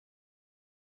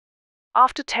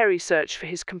After Terry searched for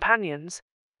his companions,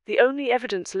 the only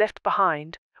evidence left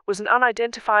behind was an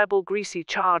unidentifiable greasy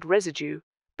charred residue,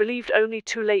 believed only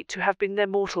too late to have been their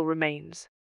mortal remains.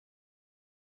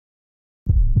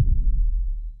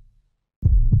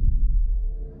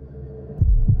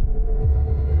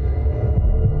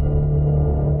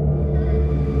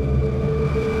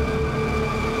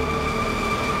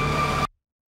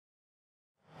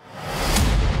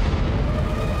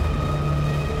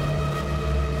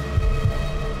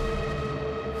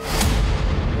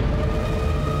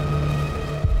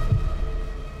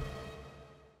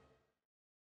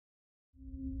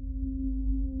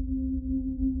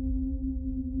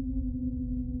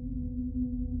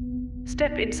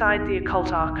 Step inside the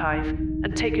occult archive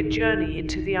and take a journey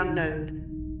into the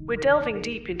unknown. We're delving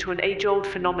deep into an age-old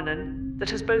phenomenon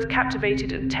that has both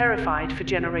captivated and terrified for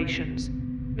generations.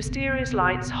 Mysterious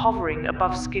lights hovering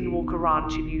above Skinwalker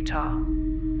Ranch in Utah.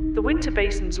 The Uintah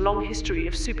Basin's long history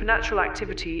of supernatural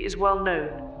activity is well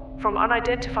known, from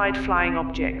unidentified flying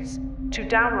objects to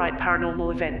downright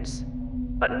paranormal events.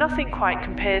 But nothing quite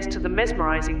compares to the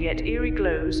mesmerizing yet eerie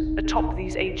glows atop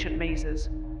these ancient mazes.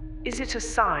 Is it a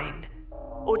sign,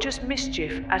 or just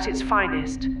mischief at its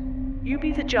finest? You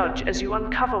be the judge as you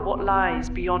uncover what lies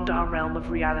beyond our realm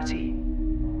of reality.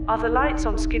 Are the lights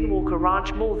on Skinwalker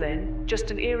Ranch more than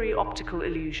just an eerie optical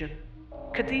illusion?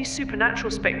 Could these supernatural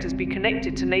specters be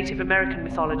connected to Native American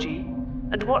mythology?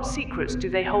 And what secrets do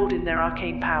they hold in their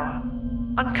arcane power?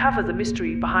 Uncover the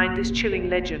mystery behind this chilling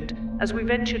legend as we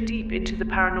venture deep into the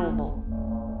paranormal.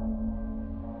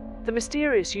 The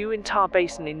mysterious Uintah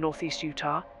Basin in northeast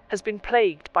Utah has been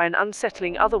plagued by an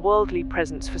unsettling otherworldly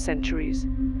presence for centuries.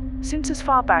 Since as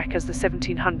far back as the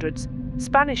 1700s,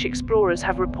 Spanish explorers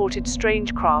have reported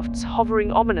strange crafts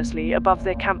hovering ominously above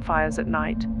their campfires at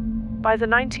night. By the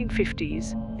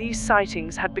 1950s, these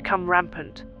sightings had become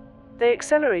rampant. They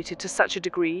accelerated to such a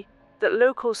degree that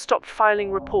locals stopped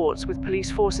filing reports with police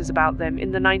forces about them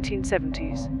in the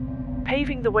 1970s,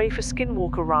 paving the way for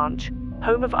Skinwalker Ranch,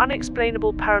 home of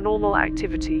unexplainable paranormal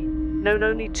activity, known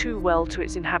only too well to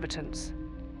its inhabitants.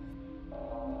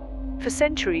 For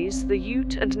centuries, the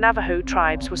Ute and Navajo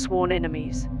tribes were sworn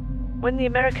enemies. When the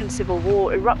American Civil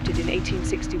War erupted in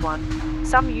 1861,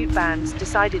 some Ute bands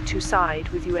decided to side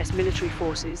with U.S. military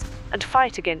forces and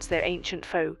fight against their ancient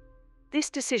foe. This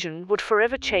decision would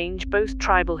forever change both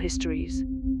tribal histories.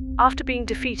 After being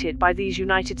defeated by these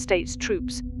United States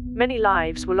troops, many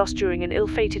lives were lost during an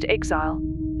ill-fated exile,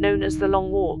 known as the Long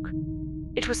Walk.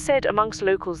 It was said amongst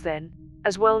locals then,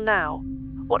 as well now,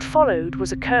 what followed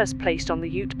was a curse placed on the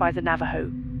Ute by the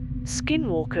Navajo.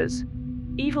 Skinwalkers,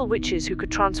 evil witches who could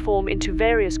transform into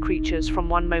various creatures from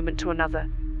one moment to another,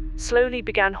 slowly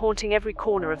began haunting every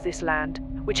corner of this land,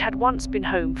 which had once been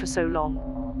home for so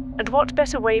long. And what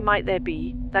better way might there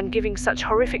be than giving such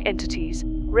horrific entities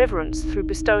reverence through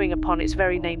bestowing upon its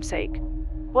very namesake?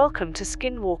 Welcome to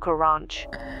Skinwalker Ranch.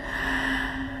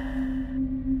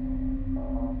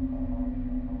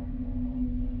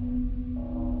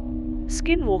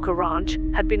 Skinwalker Ranch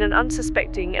had been an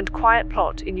unsuspecting and quiet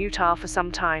plot in Utah for some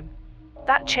time.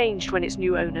 That changed when its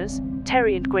new owners,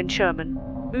 Terry and Gwen Sherman,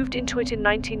 moved into it in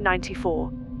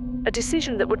 1994, a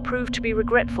decision that would prove to be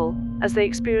regretful as they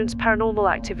experienced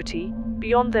paranormal activity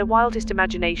beyond their wildest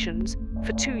imaginations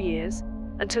for 2 years,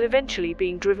 until eventually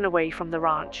being driven away from the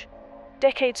ranch.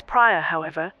 Decades prior,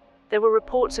 however, there were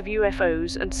reports of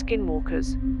UFOs and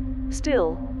skinwalkers.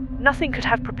 Still, nothing could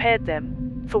have prepared them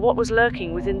for what was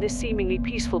lurking within this seemingly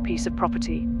peaceful piece of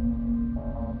property.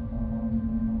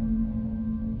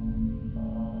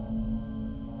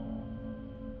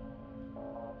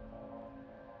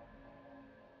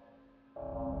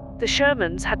 The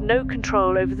Shermans had no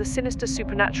control over the sinister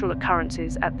supernatural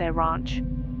occurrences at their ranch.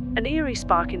 An eerie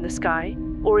spark in the sky,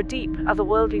 or a deep,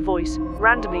 otherworldly voice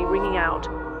randomly ringing out,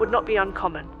 would not be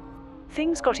uncommon.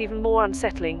 Things got even more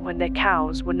unsettling when their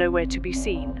cows were nowhere to be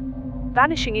seen,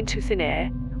 vanishing into thin air,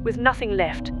 with nothing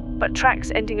left but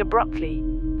tracks ending abruptly,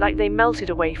 like they melted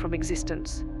away from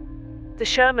existence. The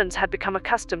Shermans had become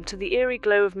accustomed to the eerie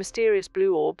glow of mysterious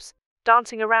blue orbs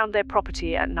dancing around their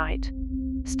property at night.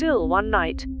 Still, one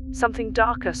night, something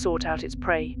darker sought out its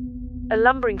prey. A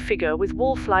lumbering figure with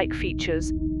wolf-like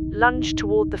features lunged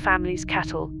toward the family's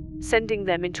cattle, sending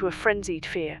them into a frenzied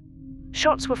fear.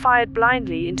 Shots were fired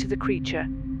blindly into the creature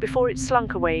before it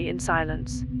slunk away in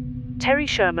silence. Terry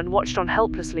Sherman watched on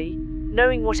helplessly,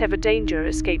 knowing whatever danger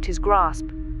escaped his grasp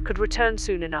could return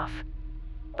soon enough.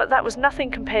 But that was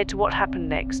nothing compared to what happened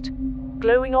next.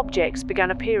 Glowing objects began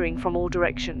appearing from all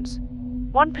directions.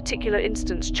 One particular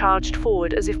instance charged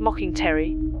forward as if mocking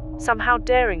Terry, somehow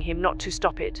daring him not to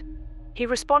stop it. He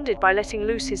responded by letting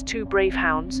loose his 2 brave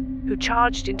hounds, who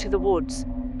charged into the woods,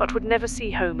 but would never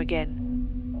see home again.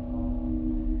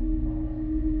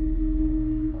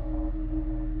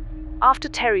 After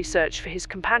Terry searched for his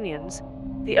companions,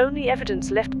 the only evidence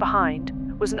left behind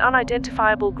was an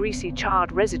unidentifiable greasy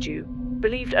charred residue,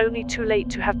 believed only too late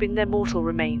to have been their mortal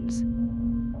remains.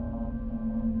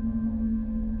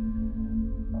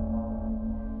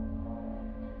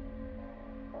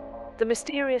 The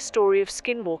mysterious story of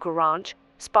Skinwalker Ranch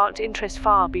sparked interest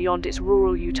far beyond its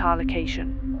rural Utah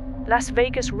location. Las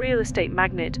Vegas real estate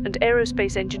magnate and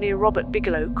aerospace engineer Robert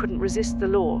Bigelow couldn't resist the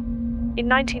lure. In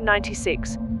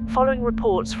 1996, following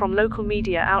reports from local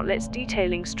media outlets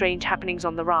detailing strange happenings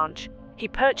on the ranch, he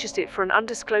purchased it for an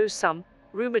undisclosed sum,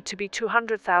 rumored to be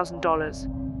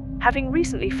 $200,000. Having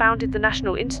recently founded the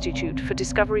National Institute for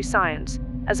Discovery Science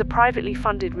as a privately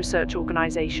funded research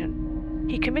organization,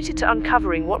 he committed to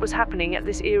uncovering what was happening at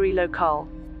this eerie locale.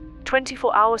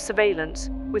 24-hour surveillance,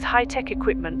 with high-tech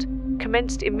equipment,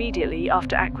 commenced immediately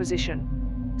after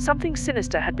acquisition. Something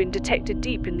sinister had been detected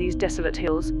deep in these desolate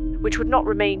hills, which would not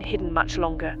remain hidden much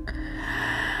longer.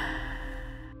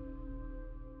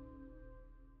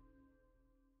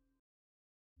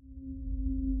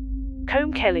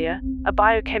 Combe Kellier, a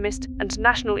biochemist and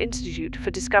National Institute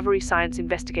for Discovery Science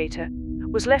investigator,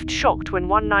 was left shocked when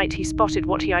one night he spotted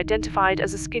what he identified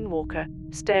as a skinwalker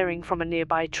staring from a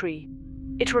nearby tree.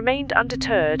 It remained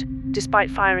undeterred,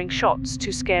 despite firing shots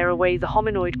to scare away the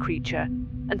hominoid creature,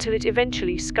 until it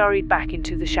eventually scurried back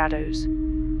into the shadows,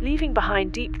 leaving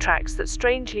behind deep tracks that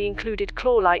strangely included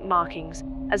claw-like markings,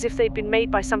 as if they'd been made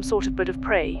by some sort of bird of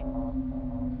prey.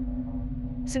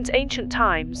 Since ancient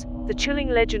times, the chilling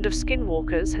legend of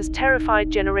skinwalkers has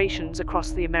terrified generations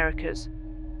across the Americas.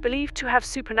 Believed to have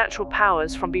supernatural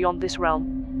powers from beyond this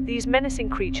realm, these menacing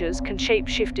creatures can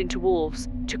shape-shift into wolves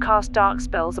to cast dark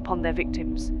spells upon their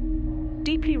victims.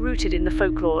 Deeply rooted in the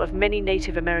folklore of many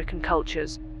Native American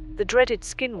cultures, the dreaded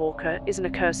skinwalker is an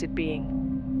accursed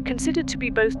being, considered to be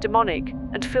both demonic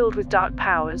and filled with dark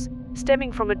powers,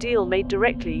 stemming from a deal made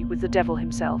directly with the devil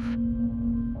himself,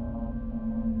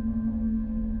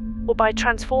 or by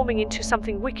transforming into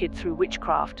something wicked through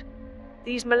witchcraft.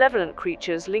 These malevolent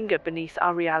creatures linger beneath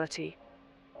our reality.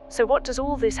 So what does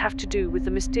all this have to do with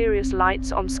the mysterious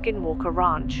lights on Skinwalker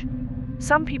Ranch?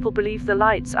 Some people believe the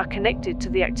lights are connected to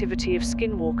the activity of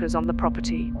skinwalkers on the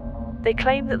property. They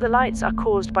claim that the lights are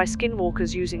caused by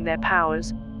skinwalkers using their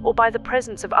powers, or by the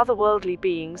presence of otherworldly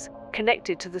beings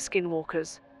connected to the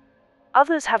skinwalkers.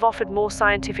 Others have offered more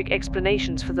scientific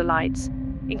explanations for the lights,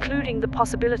 including the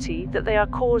possibility that they are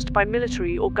caused by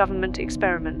military or government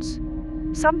experiments.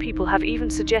 Some people have even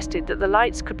suggested that the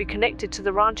lights could be connected to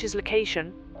the ranch's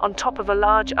location on top of a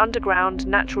large underground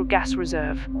natural gas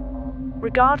reserve.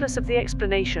 Regardless of the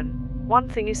explanation, one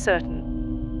thing is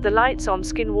certain: the lights on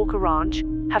Skinwalker Ranch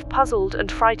have puzzled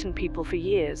and frightened people for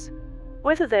years.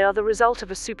 Whether they are the result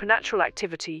of a supernatural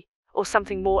activity or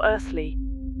something more earthly,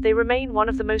 they remain one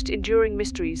of the most enduring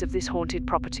mysteries of this haunted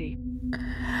property.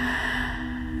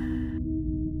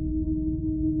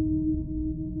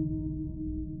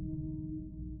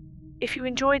 If you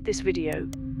enjoyed this video,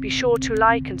 be sure to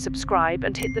like and subscribe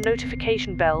and hit the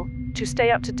notification bell to stay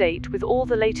up to date with all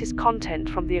the latest content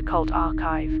from the Occult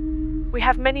Archive. We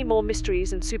have many more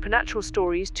mysteries and supernatural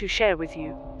stories to share with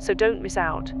you, so don't miss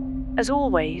out. As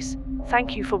always,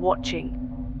 thank you for watching.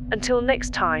 Until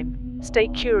next time, stay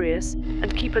curious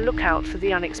and keep a lookout for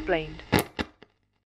the unexplained.